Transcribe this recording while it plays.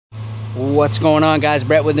What's going on, guys?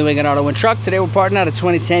 Brett with New England Auto and Truck. Today we're parting out a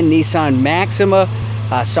 2010 Nissan Maxima.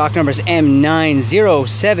 Stock number is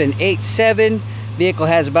M90787. Vehicle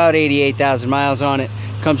has about 88,000 miles on it.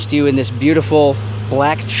 Comes to you in this beautiful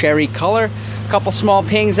black cherry color. A couple small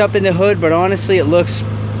pings up in the hood, but honestly it looks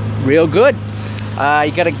real good.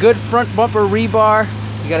 You got a good front bumper rebar.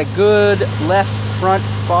 You got a good left front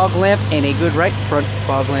fog lamp and a good right front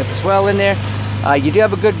fog lamp as well in there. You do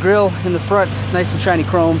have a good grille in the front, nice and shiny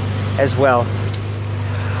chrome as well.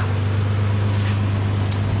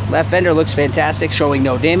 Left fender looks fantastic, showing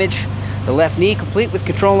no damage. The left knee, complete with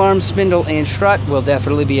control arm, spindle, and strut, will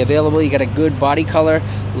definitely be available. You got a good body color.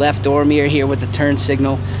 Left door mirror here with the turn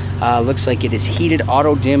signal. Looks like it is heated,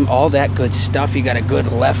 auto dim, all that good stuff. You got a good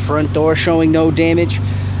left front door showing no damage.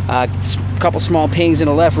 A couple small pings in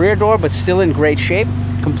the left rear door, but still in great shape.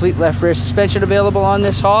 Complete left rear suspension available on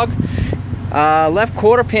this hog. Left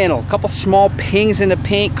quarter panel, a couple small pings in the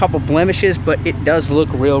paint, couple blemishes, but it does look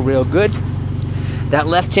real good. That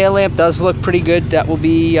left tail lamp does look pretty good. That will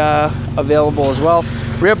be available as well.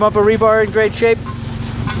 Rear bumper rebar in great shape.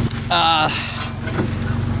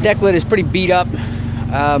 Deck lid is pretty beat up,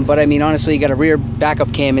 but I mean, honestly, you got a rear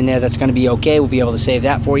backup cam in there that's going to be okay. We'll be able to save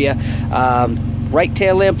that for you. Right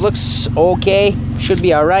tail lamp looks okay, should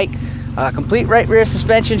be all right. Complete right rear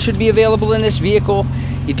suspension should be available in this vehicle.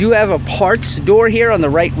 You do have a parts door here on the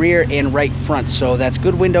right rear and right front, so that's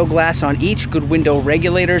good window glass on each, good window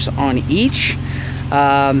regulators on each. Do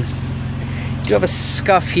have a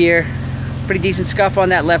scuff here, pretty decent scuff on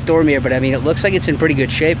that left door mirror, but I mean, it looks like it's in pretty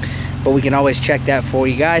good shape, but we can always check that for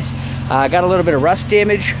you guys. Got a little bit of rust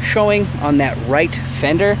damage showing on that right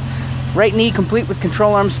fender. Right knee complete with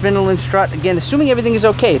control arm, spindle, and strut. Again, assuming everything is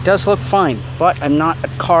okay, it does look fine, but I'm not a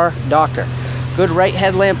car doctor. Good right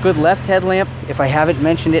headlamp, good left headlamp, if I haven't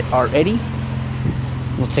mentioned it already.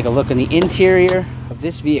 We'll take a look in the interior of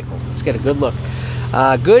this vehicle. Let's get a good look.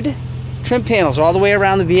 Good trim panels all the way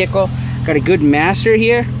around the vehicle. Got a good master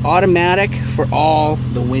here, automatic for all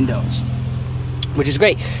the windows, which is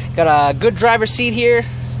great. Got a good driver's seat here,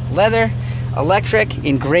 leather, electric,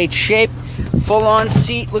 in great shape. Full-on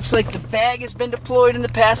seat. Looks like the bag has been deployed in the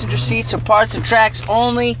passenger seat, so parts and tracks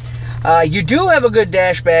only. You do have a good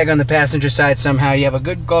dash bag on the passenger side somehow. You have a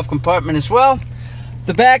good glove compartment as well.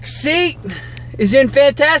 The back seat is in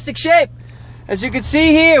fantastic shape. As you can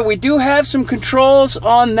see here, we do have some controls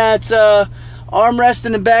on that armrest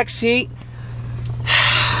in the back seat.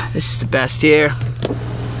 This is the best here.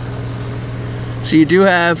 So you do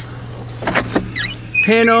have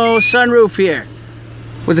pano sunroof here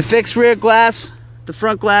with a fixed rear glass. The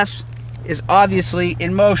front glass is obviously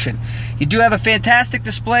in motion. You do have a fantastic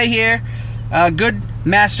display here. Good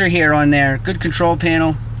master here on there. Good control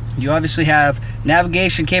panel. You obviously have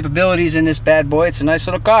navigation capabilities in this bad boy. It's a nice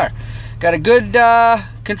little car. Got a good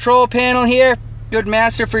control panel here. Good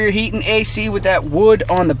master for your heat and AC with that wood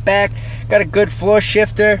on the back. Got a good floor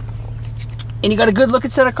shifter. And you got a good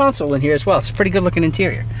looking center console in here as well. It's a pretty good looking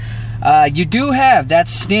interior. You do have that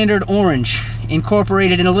standard orange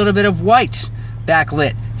incorporated in a little bit of white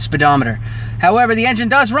backlit speedometer. However, the engine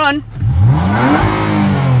does run.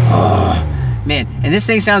 Oh, man, and this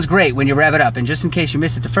thing sounds great when you rev it up. And just in case you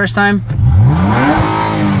missed it the first time.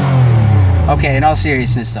 Okay, in all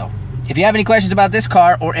seriousness though, if you have any questions about this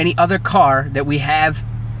car or any other car that we have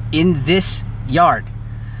in this yard,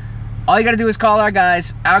 all you gotta do is call our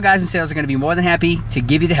guys. Our guys in sales are gonna be more than happy to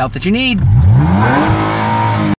give you the help that you need.